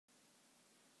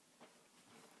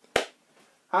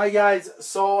Hi guys,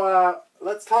 so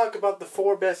let's talk about the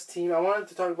four best team. I wanted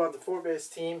to talk about the four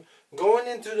best team going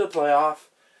into the playoff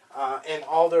and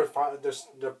all their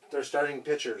starting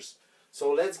pitchers.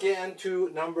 So let's get into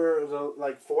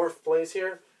fourth place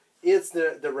here. It's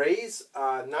the Rays,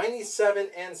 97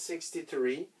 and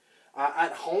 63.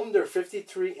 At home they're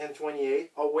 53 and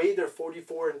 28. Away they're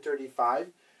 44 and 35.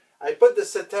 I put the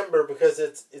September because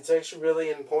it's actually really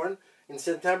important. In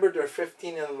September they're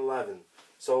 15 and 11.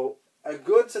 So a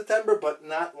good September, but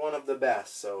not one of the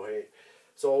best. So hey,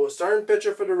 starting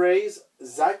pitcher for the Rays,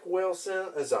 Zach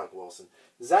Eflin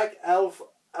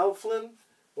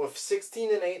with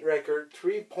 16 and 8 record,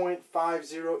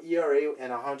 3.50 ERA,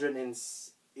 and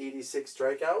 186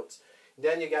 strikeouts.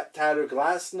 Then you got Tyler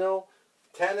Glasnow,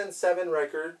 10 and 7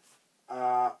 record,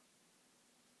 a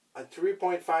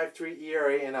 3.53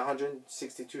 ERA and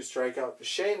 162 strikeouts.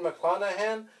 Shane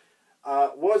McClanahan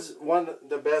was one of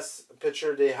the best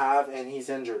pitcher they have, and he's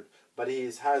injured. But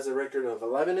he has a record of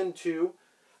 11 and 2,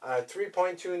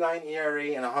 3.29 ERA,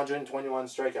 and 121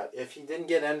 strikeout. If he didn't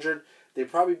get injured, they'd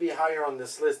probably be higher on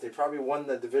this list. They probably won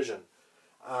the division.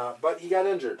 But he got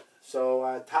injured.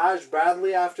 So Taj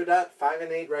Bradley after that, 5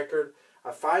 and 8 record, a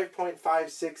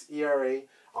 5.56 ERA,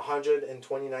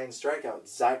 129 strikeouts.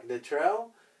 Zach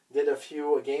Littrell did a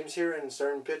few games here in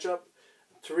starting pitch-up.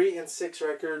 3 and 6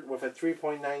 record with a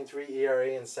 3.93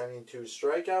 ERA and 72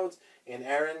 strikeouts. And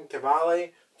Aaron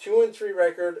Cavale, 2 and 3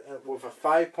 record with a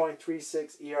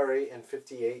 5.36 ERA and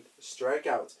 58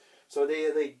 strikeouts. So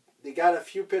they got a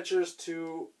few pitchers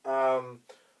to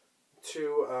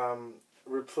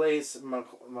replace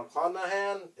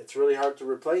McClanahan. It's really hard to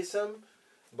replace him.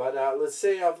 But let's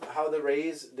say how the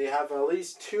Rays, they have at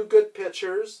least 2 good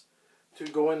pitchers to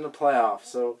go in the playoffs.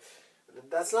 So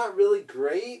that's not really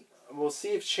great. We'll see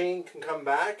if Shane can come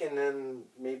back and then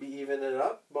maybe even it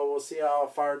up. But we'll see how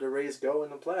far the Rays go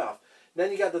in the playoff.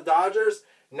 Then you got the Dodgers,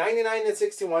 99 and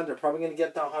 61. They're probably going to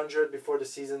get to 100 before the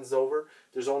season's over.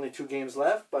 There's only 2 games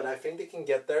left, but I think they can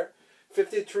get there.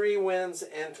 53 wins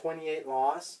and 28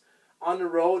 loss. On the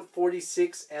road,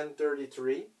 46 and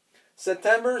 33.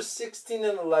 September, 16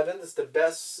 and 11.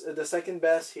 That's the second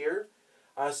best here.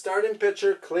 Starting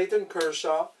pitcher, Clayton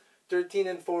Kershaw, 13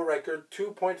 and 4 record,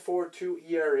 2.42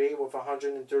 ERA with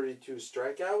 132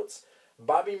 strikeouts.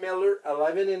 Bobby Miller,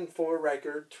 11 and 4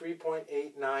 record,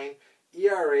 3.89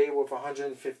 ERA with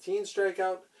 115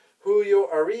 strikeout. Julio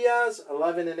Arias,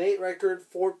 11 and 8 record,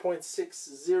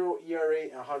 4.60 ERA,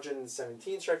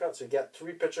 117 strikeouts. So you get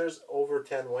 3 pitchers over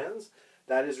 10 wins.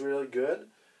 That is really good.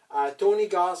 Tony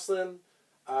Gonsolin,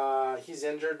 he's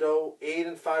injured though, 8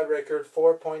 and 5 record,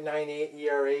 4.98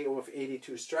 ERA with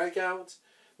 82 strikeouts.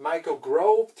 Michael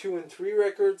Grove, 2 and 3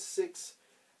 record,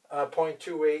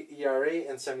 6.28 ERA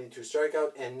and 72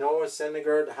 strikeout. And Noah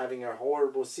Syndergaard having a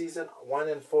horrible season, 1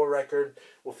 and 4 record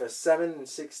with a 7 and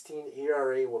 16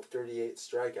 ERA with 38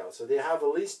 strikeouts. So they have at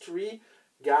least 3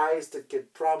 guys that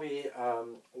could probably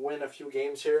win a few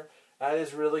games here. That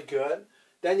is really good.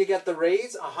 Then you get the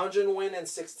Rays, 100 win and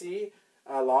 60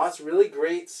 loss. Really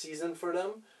great season for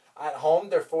them. At home,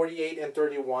 they're 48 and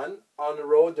 31. On the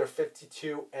road, they're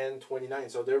 52 and 29.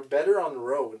 So they're better on the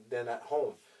road than at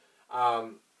home.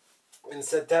 In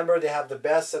September, they have the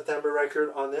best September record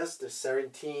on this. They're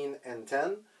 17 and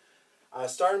 10.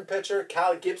 Starting pitcher,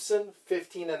 Cal Gibson,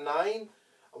 15 and 9.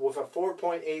 With a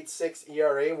 4.86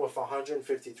 ERA with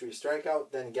 153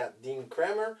 strikeout. Then you got Dean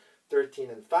Kramer, 13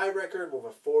 and 5 record with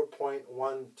a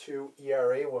 4.12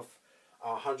 ERA with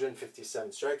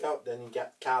 157 strikeout. Then you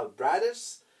got Kyle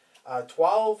Bradish,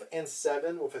 12 and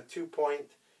 7 with a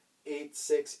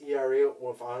 2.86 ERA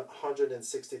with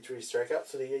 163 strikeouts.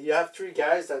 So you have 3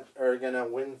 guys that are gonna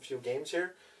win a few games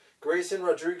here. Grayson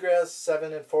Rodriguez,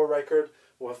 7 and 4 record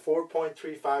with a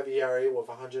 4.35 ERA with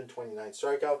 129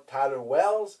 strikeout. Tyler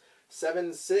Wells,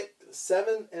 7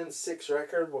 and 6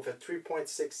 record with a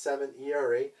 3.67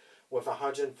 ERA with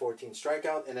 114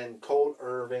 strikeout. And then Cole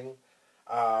Irving,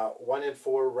 1 and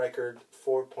 4 record,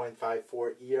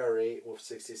 4.54 ERA with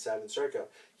 67 strikeout.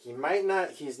 He's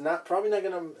probably not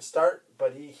gonna start,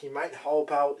 but he might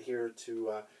help out here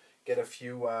to get a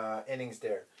few innings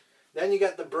there. Then you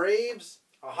got the Braves,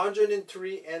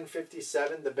 103 and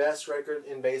 57, the best record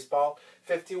in baseball.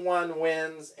 51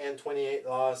 wins and 28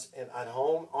 loss, and at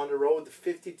home. On the road,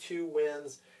 52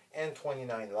 wins and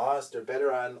 29 loss. They're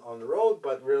better on the road,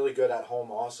 but really good at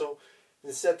home also.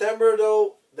 In September,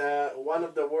 though, one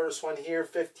of the worst one here,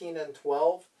 15 and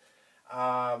 12.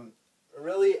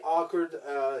 Really awkward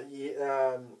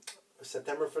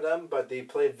September for them, but they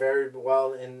played very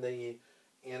well in the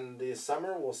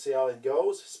summer. We'll see how it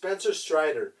goes. Spencer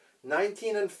Strider,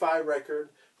 19 and 5 record,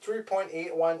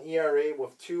 3.81 ERA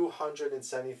with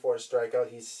 274 strikeout.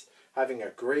 He's having a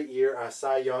great year, a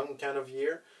Cy Young kind of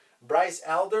year. Bryce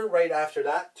Elder right after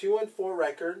that, 2-4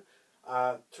 record,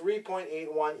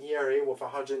 3.81 ERA with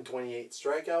 128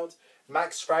 strikeouts.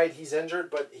 Max Fried, he's injured,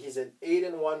 but he's an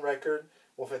 8-1 record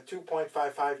with a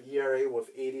 2.55 ERA with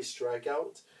 80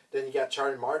 strikeouts. Then you got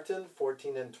Charlie Martin,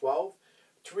 14-12,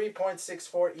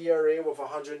 3.64 ERA with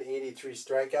 183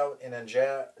 strikeout, and then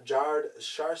Jared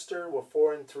Schuster with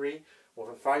 4-3 with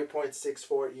a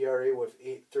 5.64 ERA with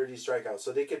 30 strikeouts.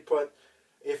 So they could put,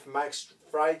 if Max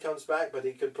Fried comes back, but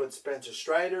they could put Spencer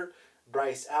Strider,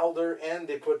 Bryce Elder, and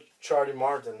they put Charlie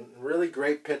Martin. Really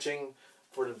great pitching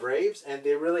for the Braves, and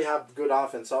they really have good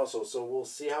offense also. So we'll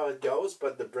see how it goes,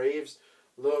 but the Braves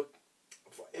look,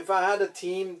 if I had a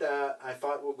team that I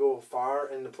thought will go far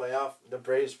in the playoff, the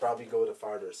Braves probably go the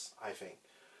farthest, I think.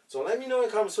 So let me know in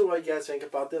the comments what you guys think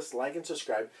about this. Like and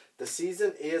subscribe. The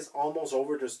season is almost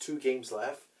over. There's 2 games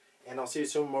left. And I'll see you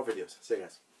soon with more videos. See you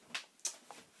guys.